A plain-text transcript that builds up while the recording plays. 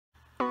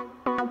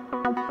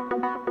Hello,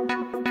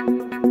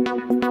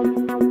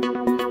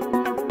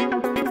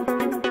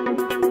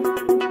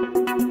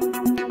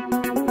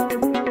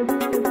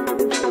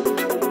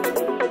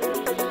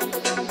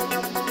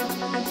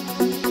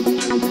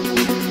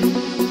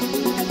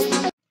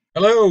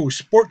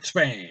 sports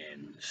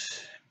fans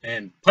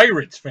and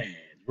Pirates fans.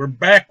 We're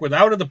back with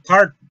Out of the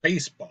Park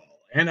Baseball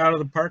and Out of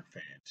the Park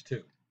fans,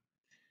 too.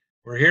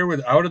 We're here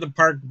with Out of the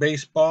Park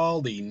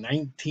Baseball, the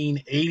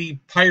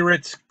 1980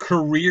 Pirates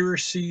career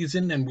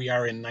season, and we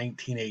are in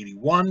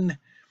 1981.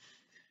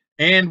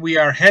 And we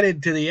are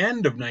headed to the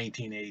end of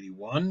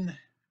 1981.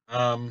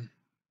 And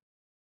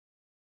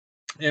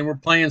we're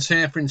playing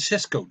San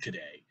Francisco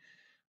today.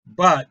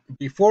 But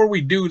before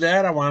we do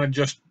that, I want to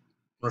just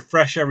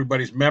refresh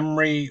everybody's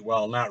memory.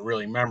 Well, not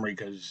really memory,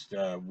 because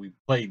we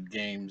played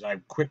games. I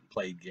quick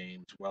played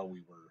games while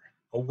we were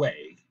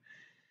away.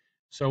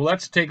 So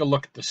let's take a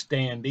look at the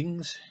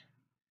standings.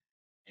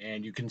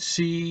 And you can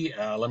see,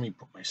 let me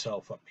put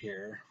myself up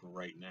here for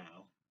right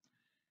now.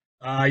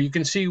 You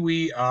can see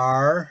we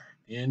are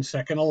in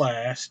second to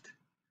last.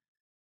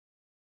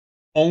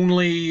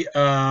 Only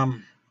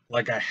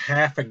like a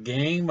half a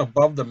game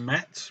above the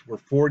Mets. We're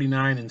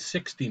 49 and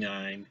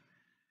 69.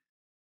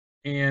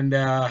 And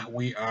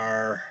we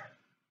are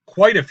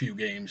quite a few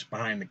games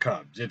behind the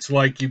Cubs. It's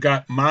like you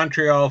got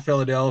Montreal,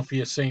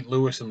 Philadelphia, St.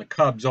 Louis, and the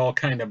Cubs all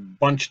kind of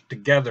bunched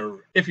together,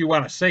 if you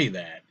want to say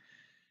that.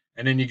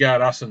 And then you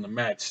got us and the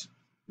Mets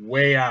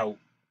way out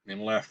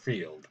in left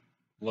field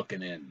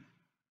looking in.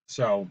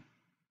 So,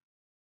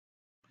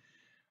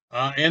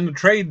 and the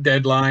trade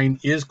deadline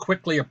is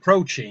quickly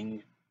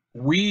approaching.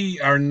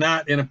 We are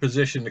not in a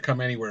position to come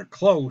anywhere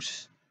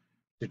close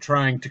to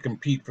trying to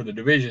compete for the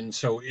division.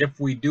 So if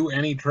we do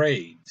any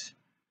trades,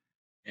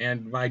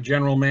 and my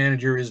general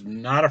manager is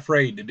not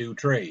afraid to do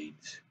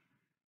trades,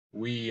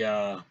 we,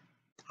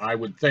 I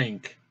would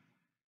think,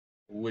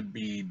 would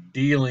be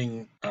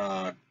dealing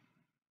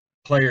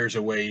players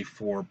away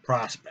for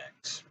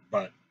prospects.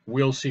 But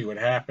we'll see what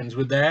happens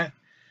with that.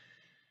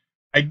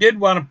 I did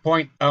want to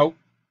point out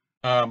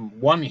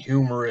one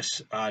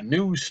humorous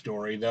news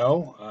story,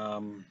 though.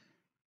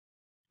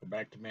 Go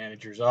back to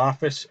manager's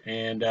office,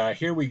 and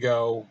here we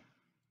go.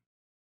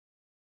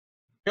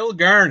 Phil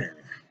Garner,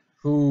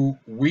 who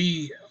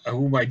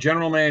my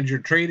general manager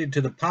traded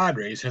to the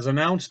Padres, has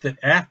announced that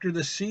after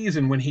the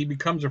season, when he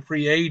becomes a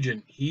free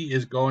agent, he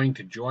is going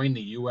to join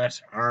the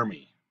U.S.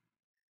 Army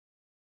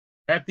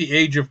at the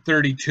age of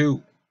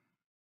 32,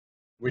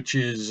 which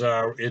is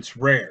it's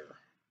rare.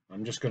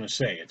 I'm just going to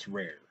say it's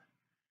rare.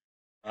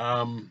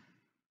 And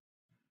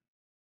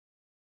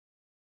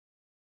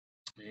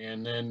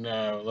then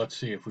let's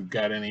see if we've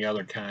got any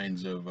other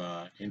kinds of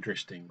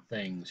interesting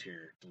things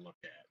here to look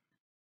at.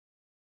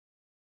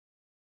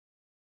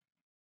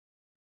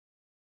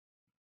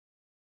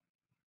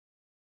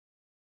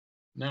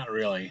 Not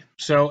really.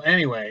 So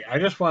anyway, I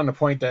just wanted to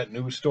point that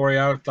news story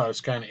out. I thought it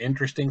was kind of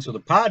interesting. So the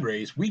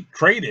Padres, we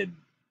traded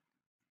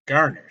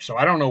Garner. So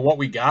I don't know what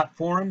we got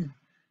for him,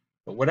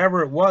 but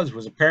whatever it was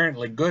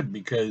apparently good,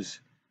 because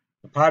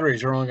the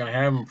Padres are only going to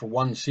have him for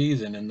one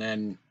season, and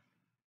then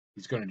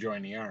he's going to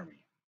join the Army.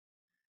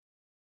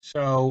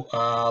 So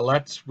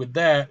let's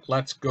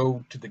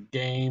go to the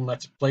game.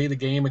 Let's play the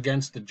game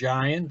against the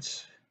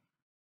Giants.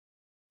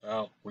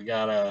 Well, we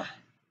gotta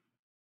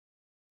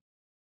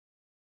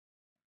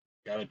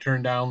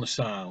turn down the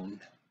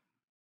sound.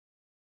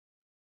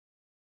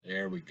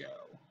 There we go.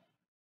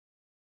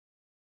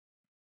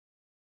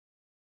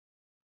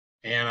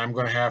 And I'm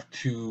going to have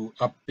to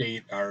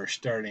update our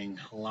starting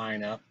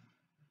lineup.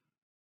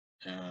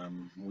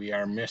 We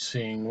are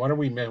missing, what are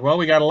we missing? Well,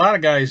 we got a lot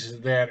of guys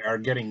that are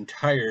getting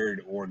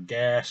tired or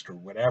gassed or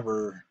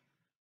whatever.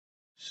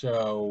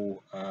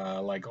 So,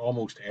 like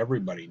almost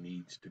everybody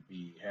needs to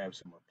have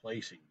some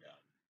replacing done.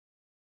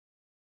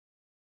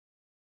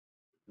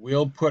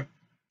 We'll put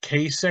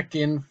Kasich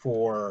in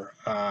for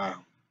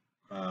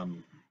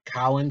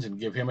Collins and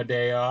give him a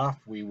day off.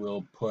 We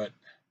will put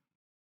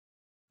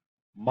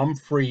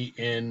Mumphrey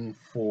in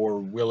for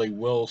Willie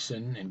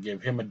Wilson and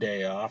give him a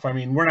day off. I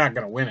mean, we're not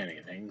going to win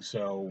anything,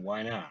 so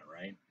why not,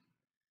 right?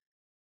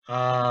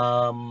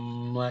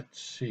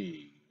 Let's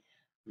see.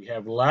 We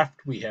have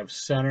left, we have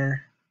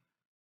center.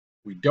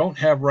 We don't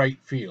have right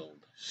field.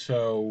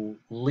 So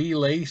Lee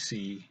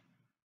Lacy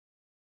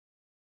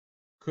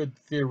could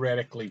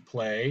theoretically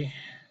play.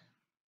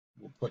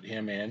 We'll put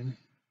him in.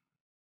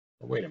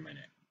 Oh, wait a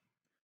minute.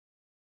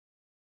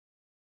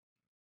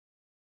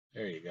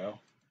 There you go.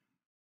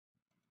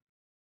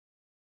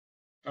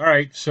 All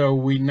right, so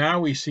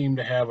we seem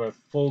to have a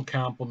full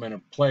complement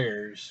of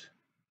players.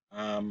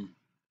 I'm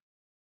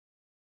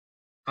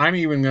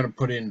even going to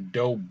put in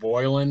Doe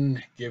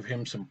Boylan, give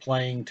him some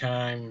playing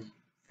time.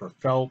 For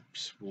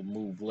Phelps, we'll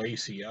move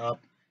Lacy up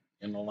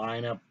in the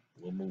lineup.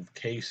 We'll move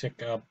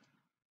Kasich up.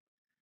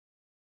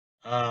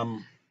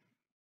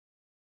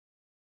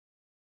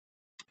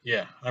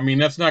 Yeah, I mean,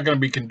 that's not going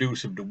to be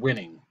conducive to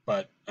winning,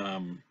 but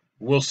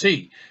we'll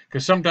see.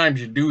 Because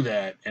sometimes you do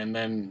that, and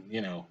then,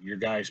 you know, your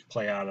guys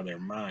play out of their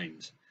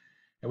minds.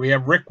 And we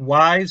have Rick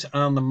Wise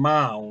on the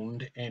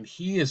mound, and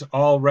he is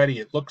already,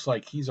 it looks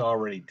like he's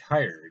already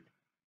tired.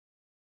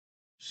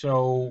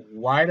 So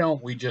why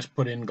don't we just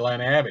put in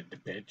Glenn Abbott to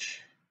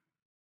pitch?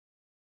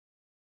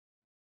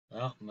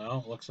 Well,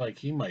 no, it looks like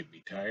he might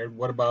be tired.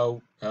 What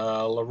about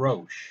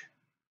LaRoche?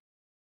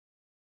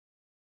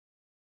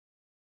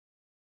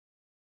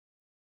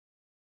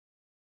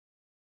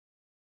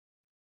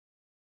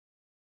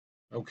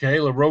 Okay,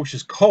 LaRoche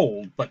is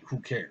cold, but who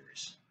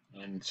cares?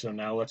 And so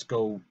now let's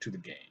go to the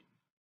game.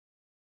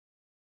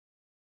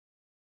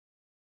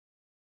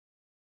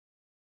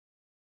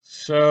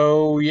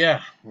 So,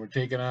 yeah, we're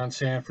taking on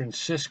San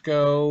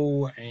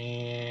Francisco,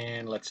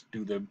 and let's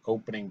do the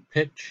opening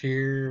pitch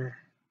here.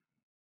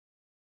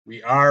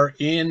 We are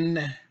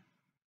in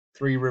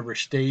Three River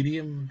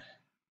Stadium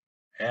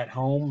at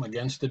home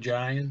against the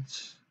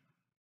Giants.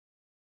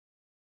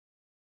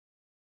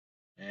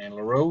 And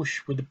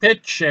LaRoche with the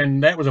pitch,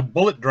 and that was a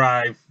bullet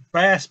drive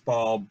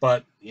fastball,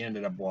 but he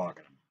ended up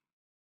walking him.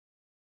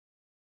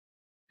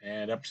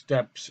 And up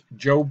steps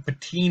Joe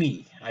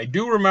Patini. I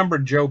do remember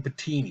Joe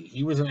Patini.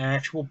 He was an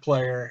actual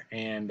player,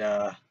 and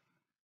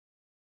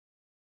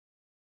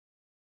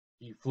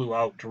he flew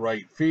out to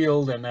right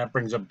field, and that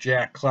brings up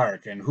Jack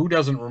Clark. And who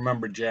doesn't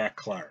remember Jack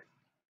Clark?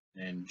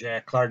 And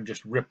Jack Clark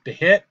just ripped a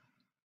hit.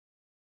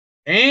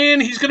 And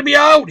he's going to be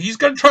out. He's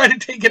going to try to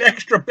take an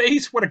extra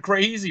base. What a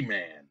crazy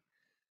man.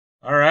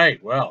 All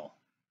right, well.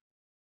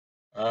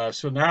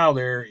 So now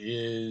there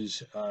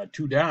is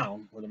 2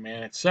 down with a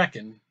man at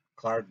second.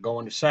 Clark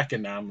going to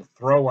second on the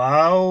throw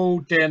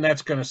out, and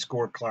that's going to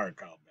score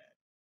Clark out bad.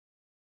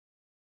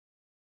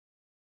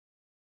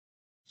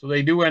 So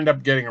they do end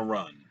up getting a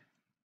run.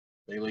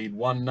 They lead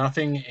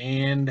 1-0,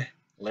 and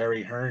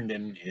Larry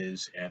Herndon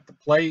is at the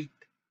plate.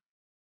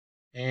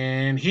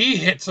 And he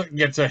gets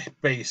a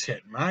base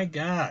hit. My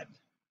God.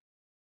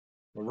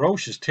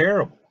 LaRoche is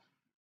terrible.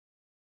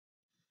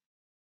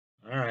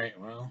 All right,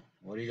 well,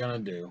 what are you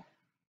going to do?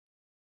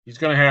 He's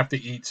going to have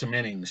to eat some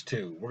innings,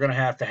 too. We're going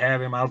to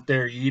have him out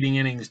there eating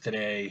innings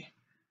today.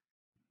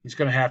 He's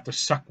going to have to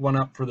suck one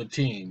up for the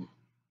team.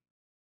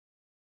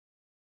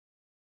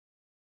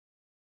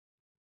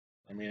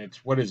 I mean,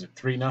 it's, what is it,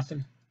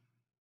 3-0?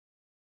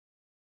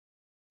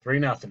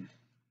 3-0.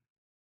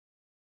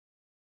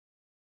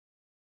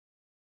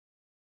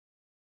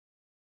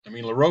 I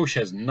mean, LaRoche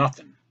has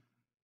nothing.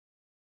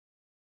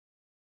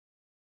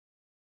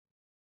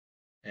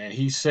 And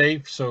he's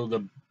safe,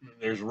 so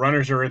there's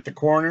runners are at the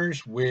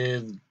corners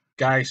with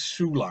Guy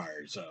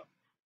Soulars up.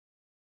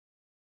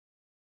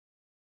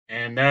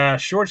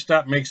 And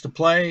shortstop makes the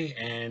play,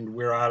 and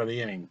we're out of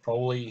the inning.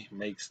 Foley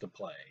makes the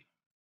play.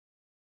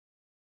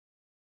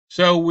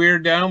 So we're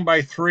down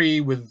by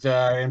 3 with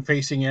and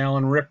facing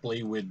Alan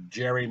Ripley with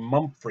Jerry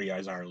Mumphrey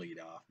as our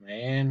leadoff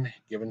man,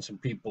 giving some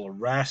people a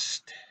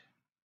rest.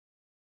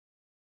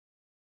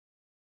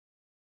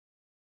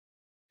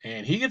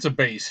 And he gets a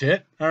base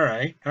hit. All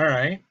right, all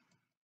right.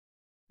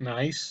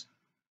 Nice.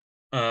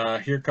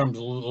 Here comes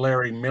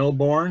Larry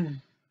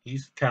Milbourne.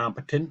 He's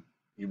competent,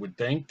 you would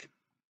think,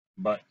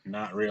 but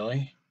not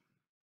really.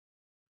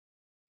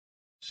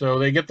 So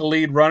they get the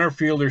lead runner,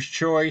 fielder's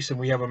choice, and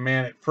we have a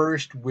man at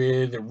first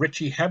with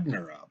Richie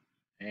Hebner up.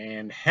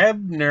 And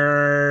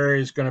Hebner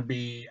is going to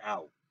be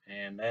out,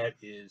 and that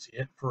is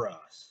it for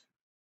us.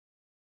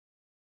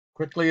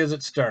 Quickly as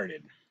it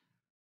started.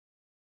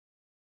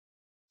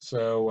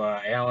 So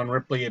Alan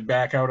Ripley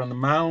back out on the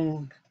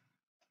mound,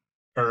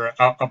 or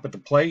up at the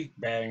plate,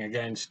 batting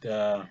against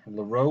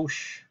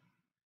LaRoche.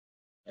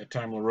 That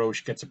time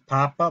LaRoche gets a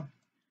pop-up.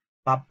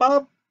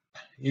 Pop-up.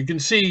 You can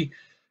see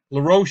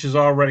LaRoche is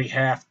already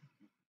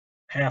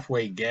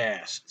halfway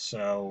gassed,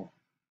 so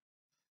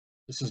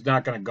this is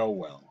not going to go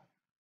well.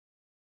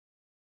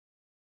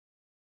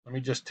 Let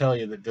me just tell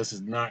you that this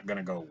is not going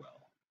to go well.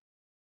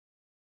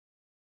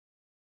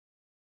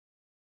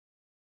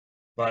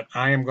 But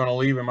I am going to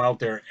leave him out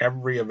there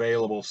every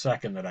available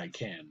second that I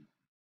can.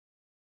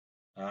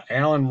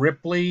 Alan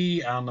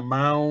Ripley on the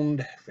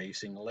mound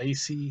facing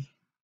Lacey.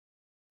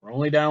 We're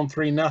only down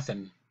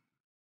 3-0.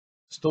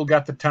 Still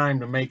got the time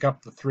to make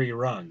up the 3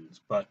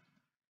 runs, but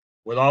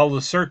with all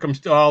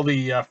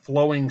the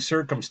flowing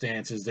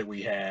circumstances that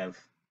we have,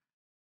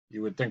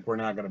 you would think we're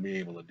not going to be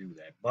able to do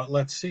that. But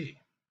let's see.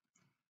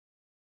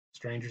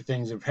 Stranger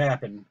things have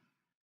happened.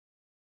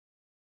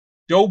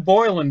 Doe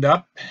Boylan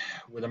up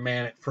with a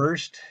man at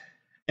first.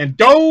 And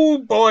Doe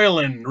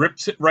Boylan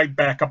rips it right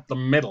back up the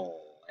middle.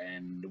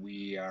 And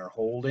we are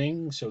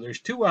holding. So there's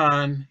 2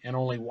 on and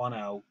only 1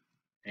 out.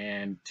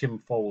 And Tim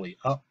Foley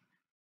up.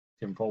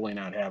 Tim Foley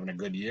not having a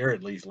good year,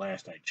 at least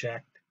last I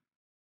checked.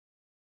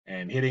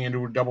 And hitting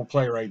into a double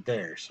play right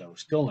there. So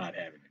still not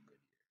having a good year.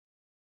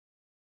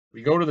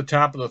 We go to the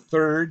top of the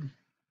 3rd.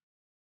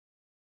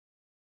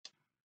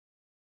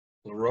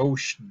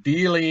 LaRoche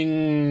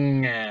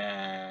dealing,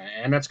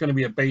 and that's going to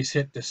be a base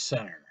hit to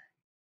center.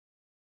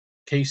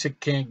 Kasich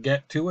can't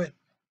get to it.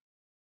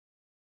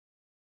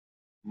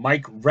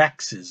 Mike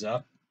Rex is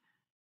up.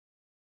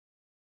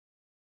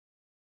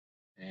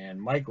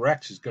 And Mike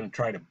Rex is going to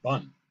try to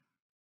bunt.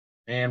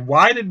 And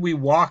why did we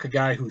walk a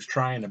guy who's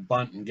trying to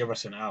bunt and give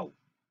us an out?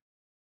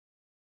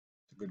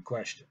 It's a good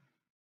question.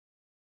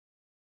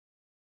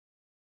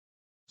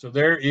 So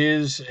there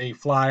is a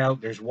fly out.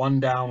 There's one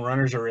down.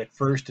 Runners are at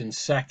first and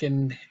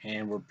second,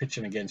 and we're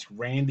pitching against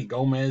Randy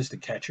Gomez, the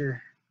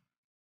catcher.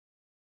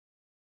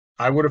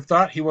 I would have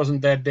thought he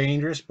wasn't that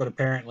dangerous, but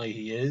apparently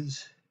he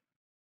is.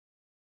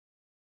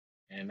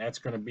 And that's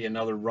going to be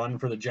another run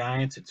for the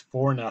Giants. It's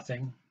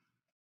 4-0.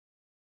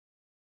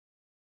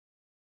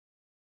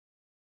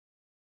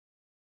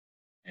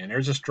 And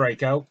there's a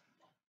strikeout.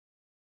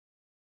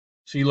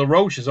 See,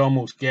 LaRoche is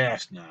almost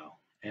gassed now,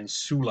 and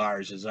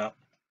Soulars is up.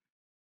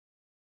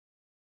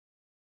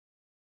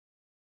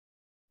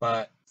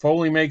 But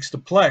Foley makes the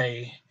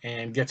play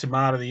and gets him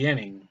out of the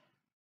inning.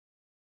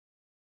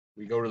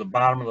 We go to the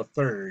bottom of the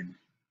third.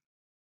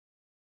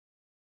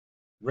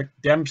 Rick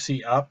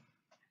Dempsey up.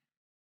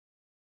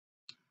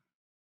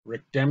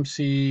 Rick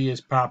Dempsey is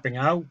popping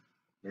out.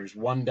 There's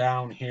one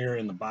down here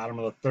in the bottom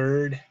of the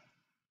third.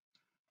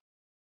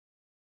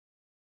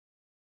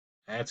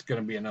 That's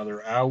going to be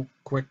another out,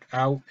 quick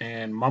out,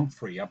 and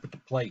Mumphrey up at the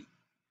plate.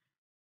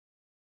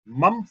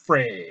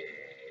 Mumphrey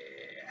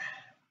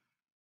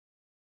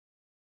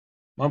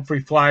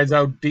flies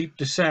out deep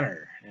to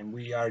center, and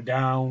we are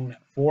down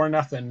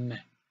 4-0.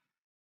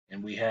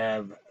 And we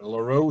have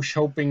LaRoche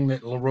hoping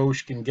that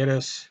LaRoche can get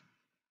us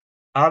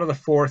out of the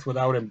fourth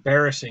without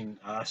embarrassing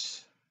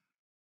us.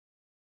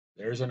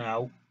 There's an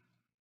out.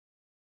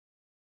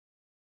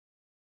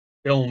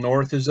 Bill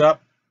North is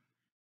up.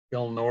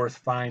 Bill North,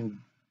 fine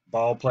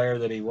ball player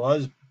that he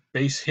was.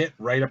 Base hit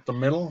right up the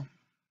middle.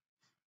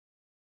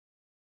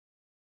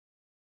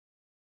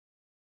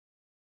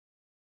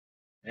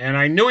 And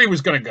I knew he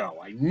was going to go.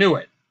 I knew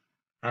it.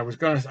 I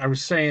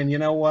was saying, you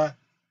know what?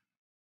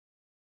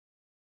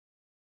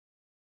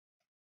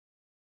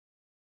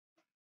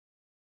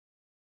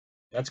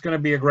 That's going to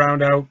be a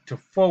ground out to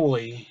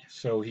Foley,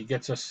 so he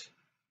gets us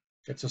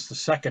the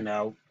second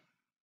out.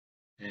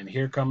 And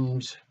here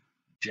comes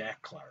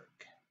Jack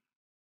Clark.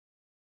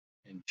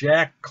 And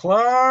Jack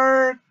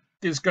Clark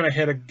is going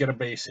to get a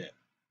base hit.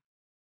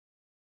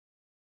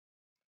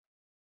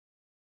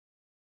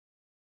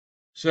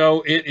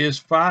 So it is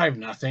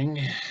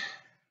 5-0.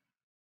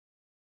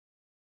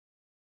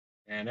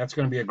 And that's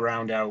going to be a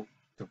ground out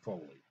to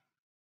Foley.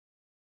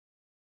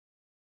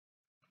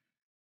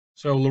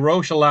 So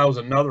LaRoche allows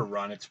another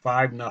run. It's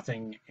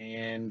 5-0,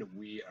 and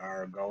we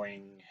are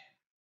going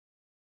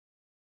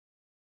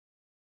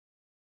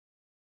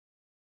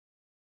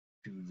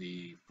to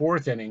the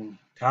fourth inning,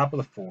 top of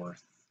the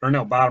fourth. Or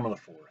no, bottom of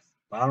the fourth.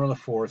 Bottom of the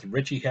fourth,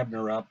 Richie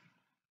Hebner up.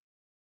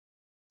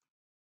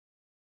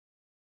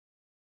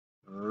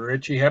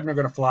 Richie Hebner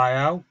going to fly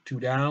out, 2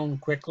 down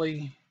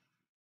quickly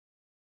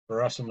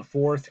for us in the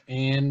fourth,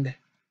 and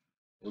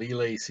Lee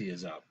Lacy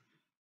is up.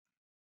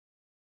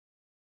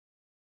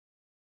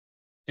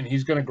 And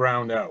he's going to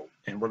ground out.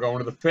 And we're going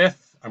to the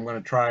fifth. I'm going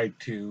to try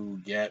to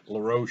get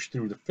LaRoche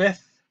through the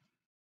fifth.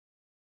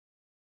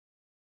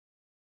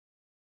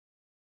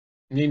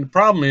 I mean, the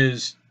problem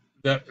is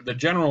that the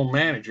general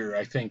manager,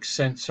 I think,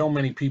 sent so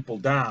many people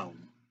down.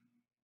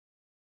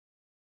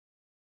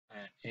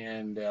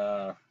 And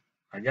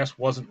I guess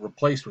wasn't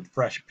replaced with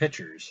fresh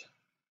pitchers.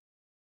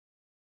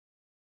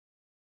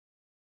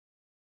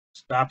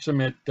 Stops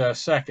him at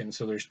second,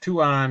 so there's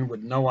 2 on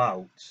with no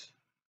outs.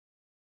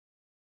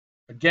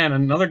 Again,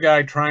 another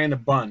guy trying to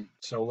bunt,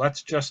 so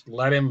let's just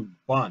let him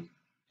bunt.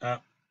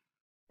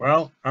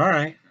 Well, all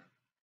right.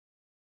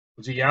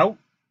 Was he out?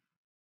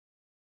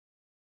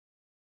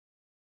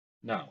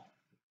 No,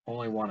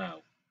 only 1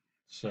 out.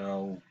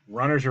 So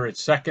runners are at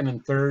second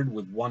and third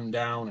with 1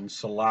 down, and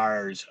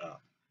Solar's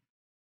up.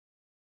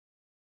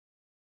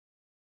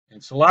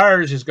 And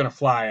Solar's is going to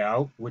fly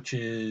out,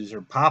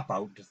 or pop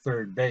out to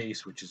third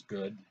base, which is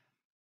good.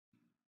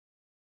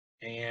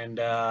 And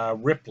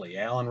Alan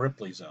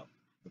Ripley's up,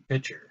 the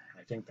pitcher.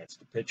 I think that's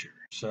the pitcher.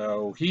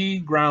 So he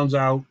grounds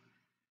out,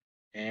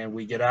 and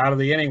we get out of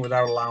the inning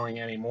without allowing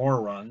any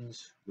more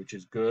runs, which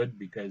is good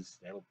because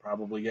that'll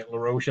probably get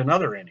LaRoche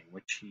another inning,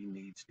 which he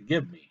needs to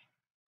give me.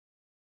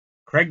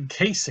 Craig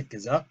Kasich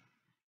is up,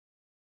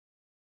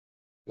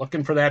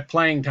 looking for that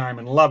playing time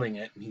and loving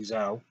it, and he's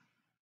out.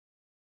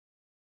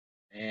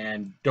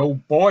 And Doe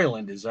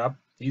Boyland is up.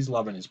 He's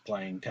loving his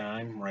playing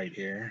time right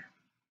here.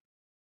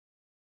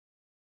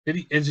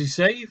 Is he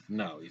safe?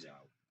 No, he's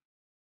out.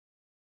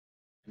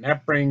 And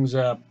that brings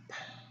up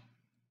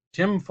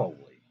Tim Foley.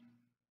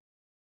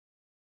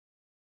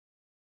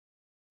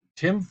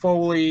 Tim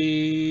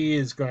Foley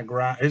is going to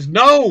ground.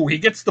 No, he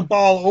gets the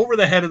ball over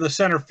the head of the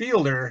center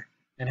fielder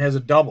and has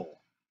a double.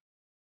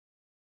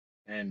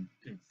 And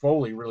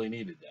Foley really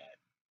needed that.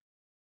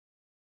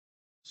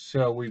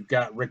 So we've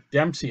got Rick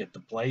Dempsey at the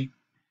plate.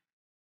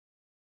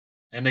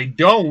 And they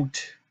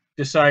don't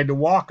decide to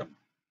walk him.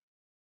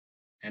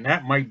 And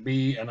that might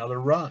be another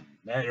run.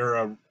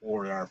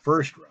 Or our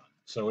first run.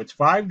 So it's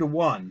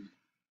 5-1.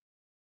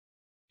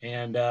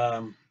 And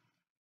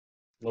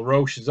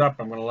LaRoche is up.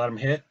 I'm going to let him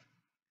hit.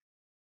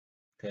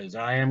 Because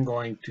I am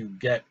going to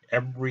get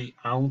every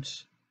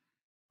ounce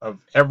of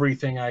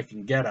everything I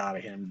can get out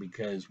of him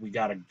because we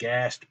got a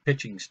gassed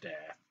pitching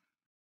staff,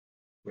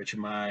 which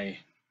my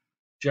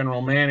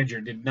general manager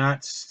did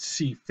not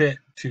see fit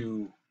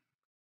to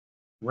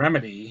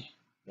remedy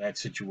that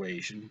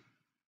situation.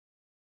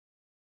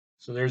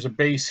 So there's a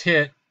base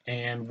hit,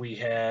 and we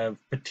have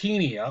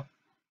Patini up,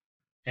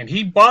 and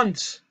he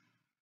bunts,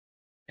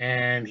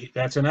 and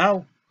that's an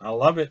out. I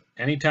love it.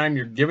 Anytime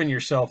you're giving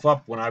yourself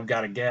up when I've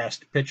got a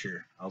gassed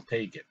pitcher, I'll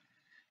take it.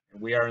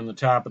 And we are in the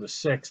top of the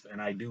 6th,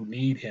 and I do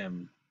need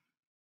him.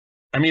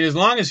 I mean, as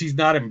long as he's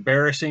not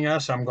embarrassing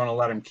us, I'm going to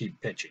let him keep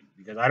pitching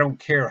because I don't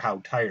care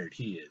how tired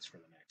he is for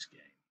the next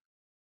game.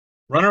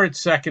 Runner at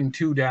second,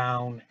 2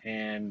 down,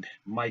 and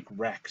Mike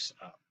Rex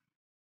up.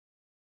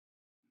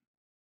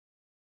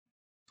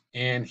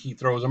 And he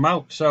throws him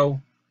out. So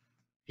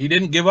he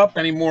didn't give up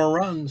any more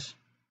runs.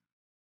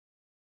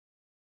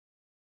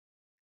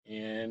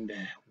 And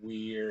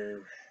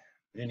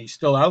he's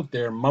still out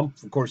there.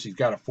 Of course, he's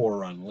got a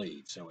 4-run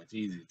lead, so it's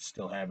easy to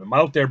still have him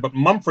out there. But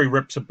Mumphrey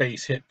rips a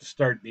base hit to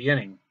start the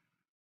inning.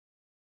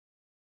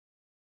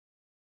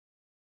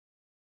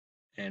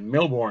 And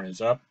Milbourne is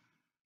up.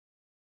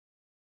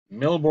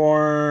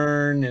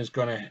 Milbourne is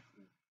gonna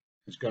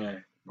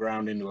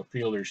ground into a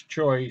fielder's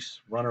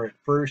choice. Runner at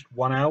first,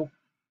 1 out.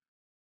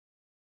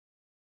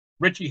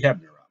 Richie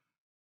Hebner up.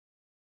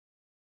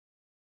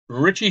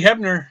 Richie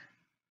Hebner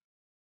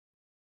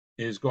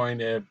is going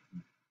to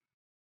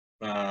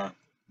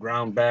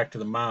ground back to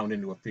the mound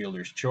into a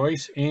fielder's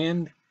choice,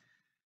 and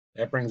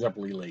that brings up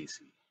Lee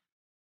Lacy.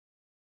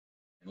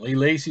 And Lee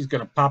Lacy's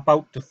going to pop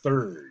out to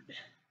third.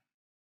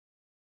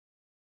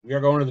 We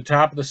are going to the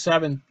top of the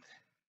 7th.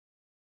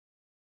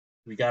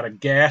 We got a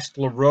gassed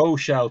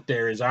LaRoche out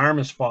there. His arm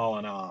is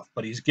falling off,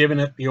 but he's giving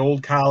it the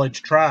old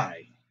college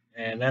try,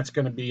 and that's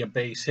going to be a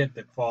base hit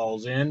that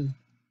falls in.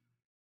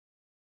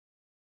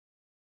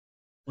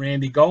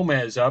 Randy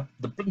Gomez up.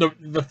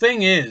 The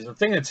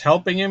thing that's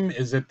helping him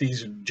is that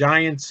these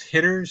Giants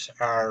hitters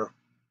are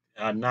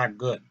not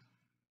good.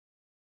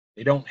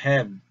 They don't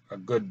have a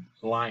good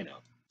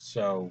lineup.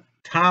 So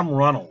Tom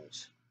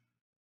Runnels.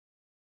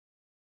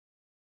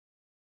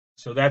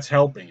 So that's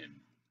helping him.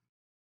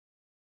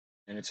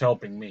 And it's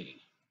helping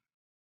me.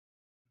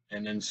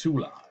 And then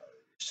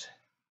Soulars.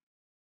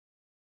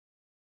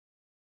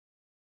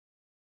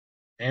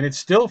 And it's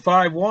still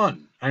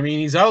 5-1. I mean,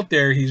 he's out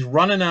there. He's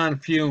running on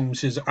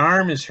fumes. His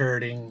arm is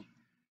hurting.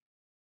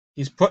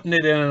 He's putting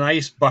it in an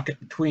ice bucket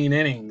between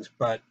innings,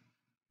 but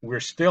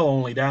we're still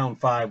only down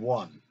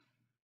 5-1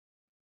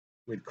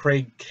 with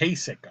Craig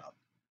Kasich up.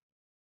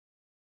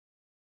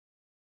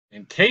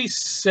 And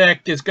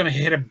Kasich is going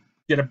to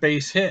get a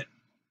base hit.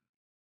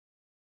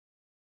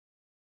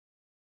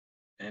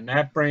 And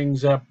that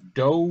brings up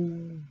Doe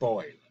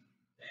Boylan.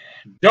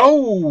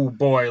 Doe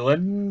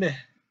Boylan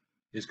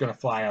is going to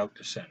fly out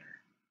to center.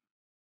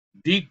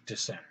 Deep to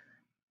center.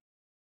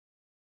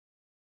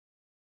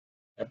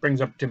 That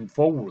brings up Tim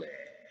Foley.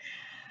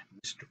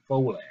 Mr.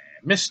 Foley.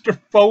 Mr.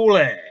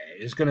 Foley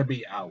is going to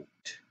be out.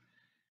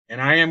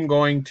 And I am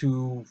going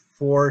to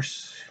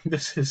force...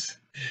 This is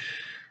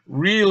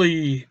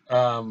really...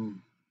 Oh,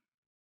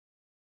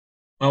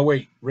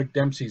 wait. Rick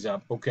Dempsey's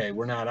up. Okay,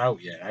 we're not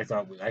out yet. I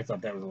thought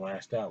that was the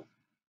last out.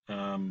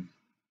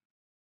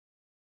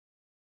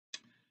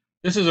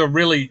 This is a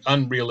really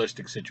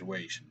unrealistic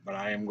situation, but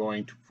I am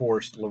going to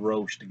force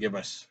LaRoche to give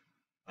us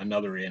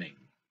another inning.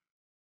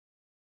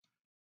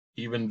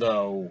 Even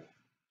though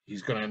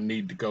he's going to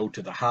need to go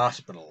to the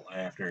hospital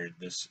after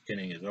this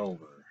inning is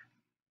over.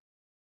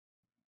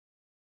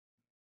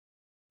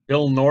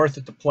 Bill North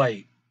at the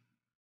plate.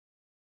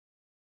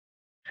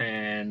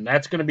 And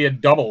that's going to be a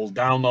double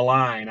down the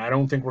line. I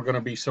don't think we're going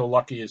to be so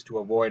lucky as to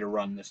avoid a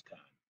run this time.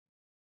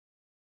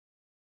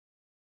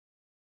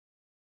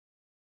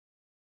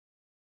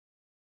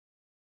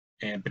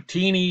 And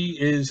Patini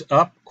is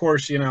up. Of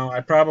course, you know, I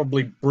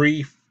probably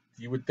briefed,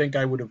 you would think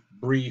I would have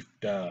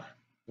briefed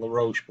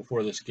LaRoche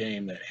before this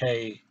game that,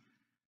 hey,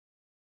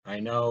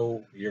 I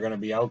know you're going to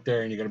be out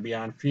there and you're going to be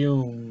on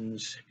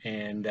fumes,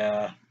 and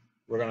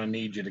we're going to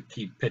need you to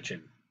keep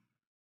pitching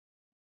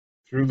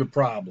through the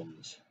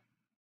problems.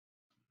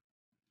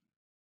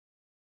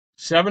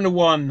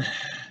 7-1,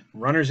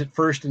 runners at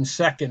first and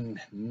second,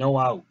 no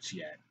outs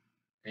yet.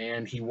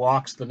 And he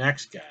walks the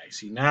next guy.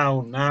 See,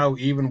 now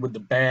even with the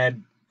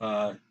bad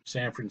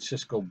San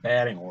Francisco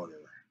batting order,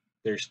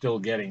 they're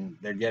getting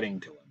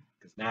to him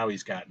because now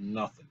he's got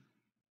nothing.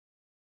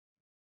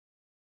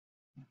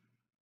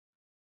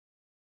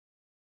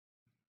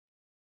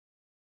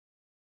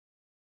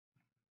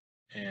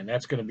 And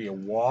that's going to be a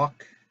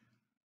walk.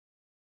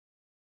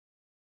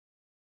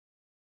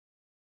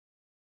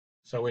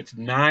 So it's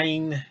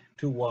 9-1.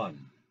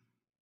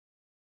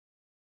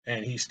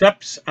 And he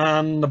steps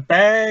on the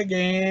bag,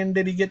 and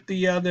did he get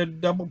the other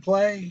double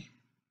play?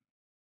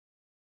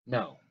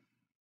 No.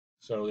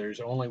 So there's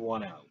only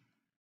 1 out.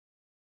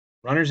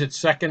 Runners at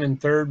second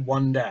and third,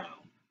 1 down.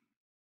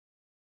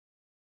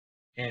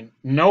 And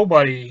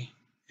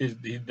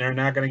they're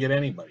not going to get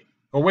anybody.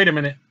 Oh, wait a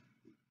minute.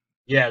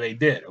 Yeah, they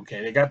did.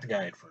 Okay, they got the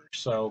guy at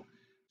first. So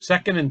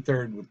second and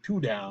third with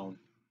 2 down.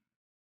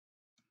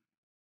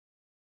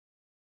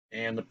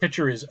 And the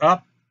pitcher is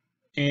up,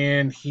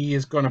 and he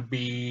is going to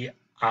be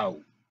out.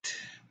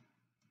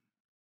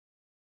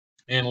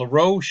 And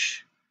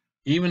LaRoche,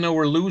 even though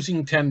we're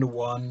losing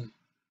 10-1,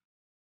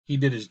 he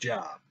did his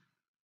job.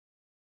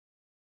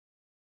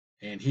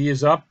 And he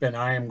is up, and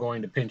I am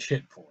going to pinch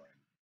hit for him.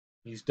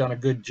 He's done a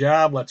good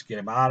job. Let's get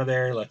him out of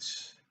there.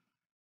 Let's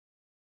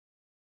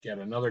get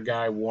another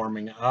guy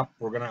warming up.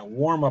 We're going to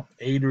warm up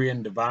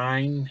Adrian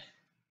Devine.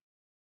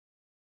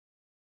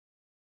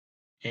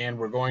 And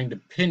we're going to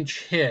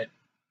pinch hit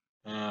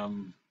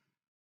for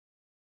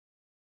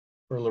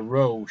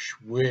LaRoche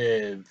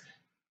with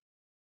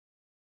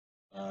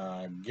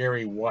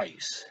Gary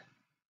Weiss.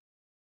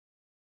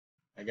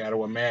 I got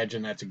to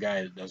imagine that's a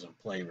guy that doesn't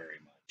play very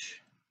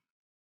much.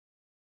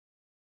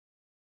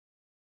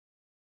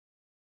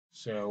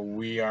 So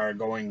we are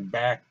going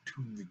back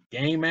to the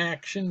game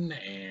action,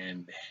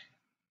 and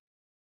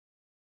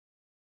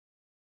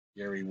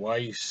Gary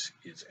Weiss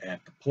is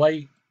at the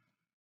plate,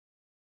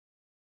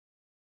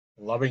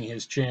 loving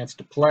his chance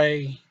to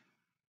play.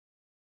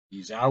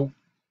 He's out.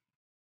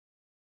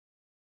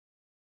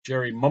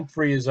 Jerry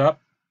Mumphrey is up,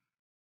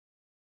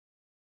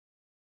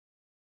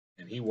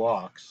 and he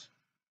walks.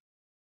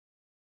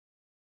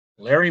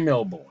 Larry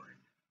Milbourne.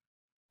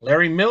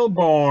 Larry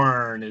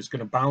Milbourne is going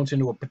to bounce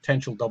into a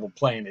potential double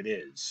play, and it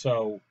is.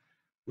 So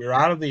we're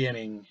out of the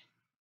inning.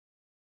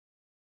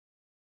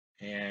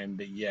 And,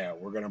 yeah,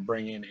 we're going to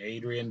bring in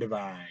Adrian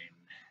Devine.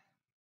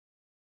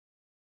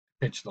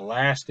 Pitch the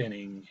last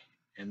inning.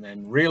 And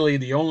then really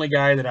the only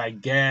guy that I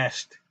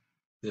gassed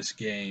this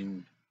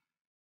game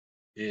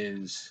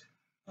is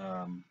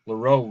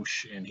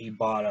LaRoche, and he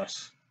bought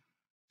us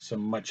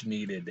some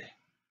much-needed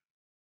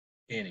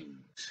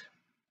innings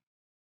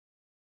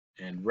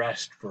and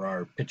rest for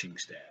our pitching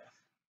staff.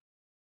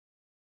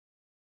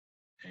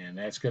 And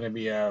that's going to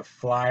be a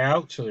fly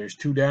out, so there's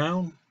 2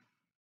 down.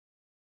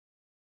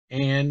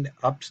 And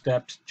up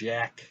steps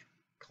Jack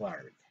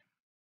Clark.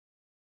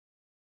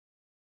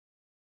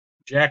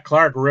 Jack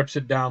Clark rips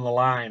it down the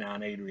line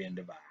on Adrian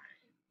Devine.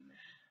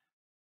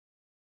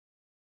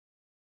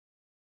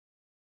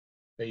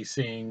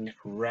 Facing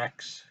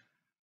Rex.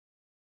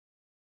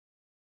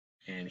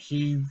 And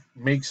he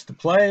makes the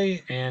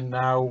play, and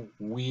now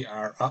we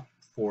are up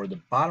for the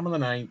bottom of the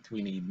 9th.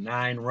 We need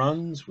 9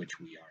 runs, which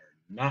we are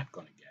not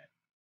going to get.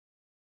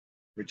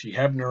 Richie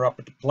Hebner up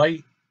at the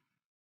plate.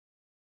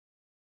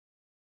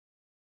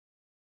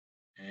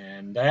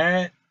 And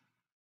that,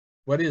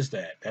 what is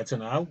that? That's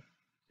an out?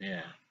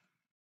 Yeah.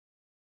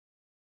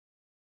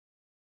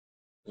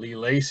 Lee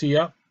Lacy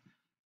up.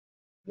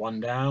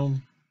 1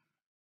 down.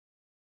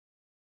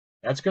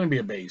 That's going to be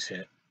a base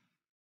hit.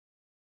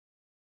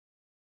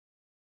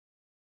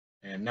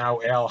 And now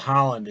Al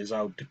Holland is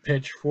out to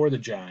pitch for the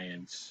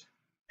Giants.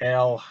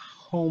 Al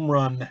Home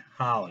Run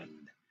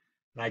Holland.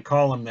 And I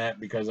call him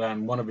that because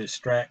on one of his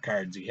strat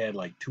cards, he had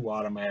like 2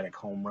 automatic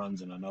home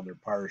runs and another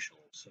partial.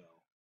 So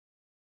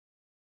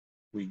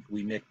we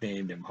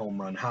nicknamed him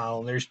Home Run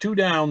Holland. There's 2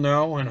 down,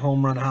 though, and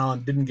Home Run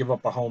Holland didn't give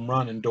up a home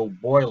run, and Doe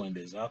Boyland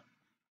is up.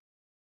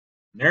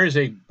 And there's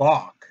a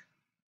balk.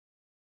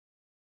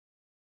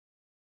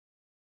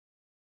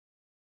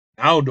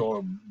 Now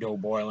Doe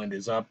Boyland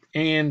is up,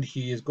 and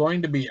he is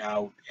going to be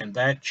out, and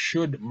that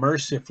should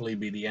mercifully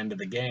be the end of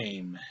the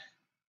game.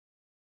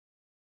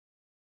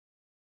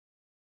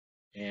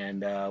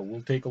 And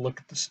we'll take a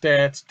look at the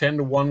stats.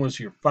 10-1 was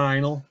your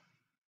final.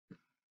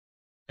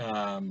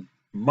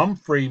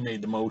 Mumphrey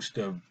made the most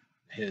of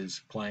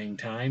his playing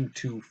time,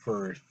 2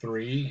 for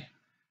 3.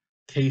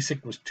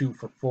 Kasich was 2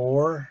 for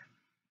 4.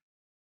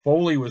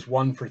 Foley was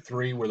 1 for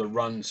 3 with a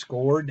run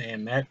scored,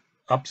 and that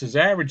ups his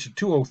average to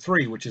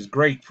 203, which is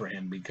great for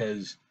him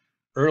because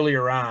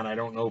earlier on, I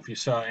don't know if you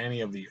saw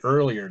any of the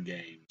earlier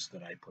games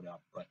that I put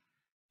up, but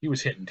he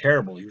was hitting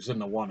terrible. He was in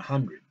the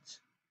 100s.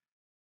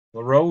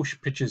 LaRoche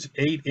pitches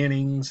 8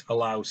 innings,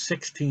 allows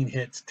 16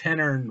 hits, 10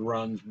 earned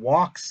runs,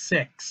 walks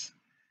 6,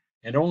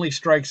 and only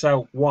strikes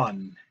out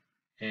 1.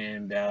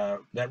 And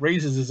that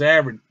raises his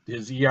average,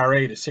 his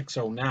ERA to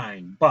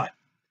 6.09, but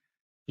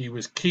he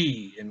was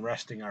key in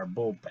resting our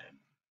bullpen.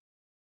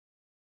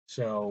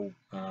 So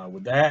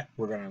with that,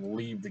 we're going to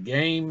leave the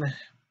game,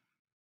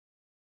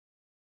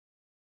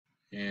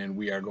 and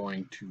we are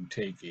going to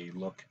take a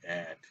look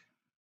at,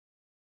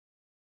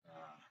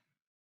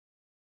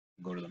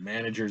 go to the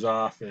manager's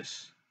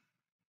office.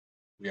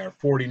 We are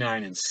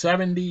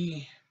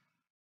 49-70,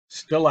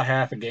 still a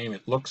half a game,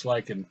 it looks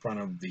like, in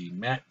front of the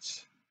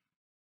Mets.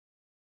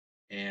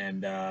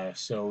 And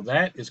so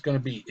that is going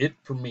to be it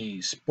for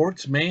me.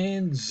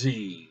 Sportsman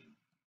Z,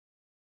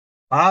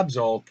 Bob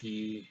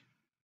Zolke,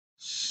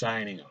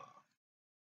 signing off.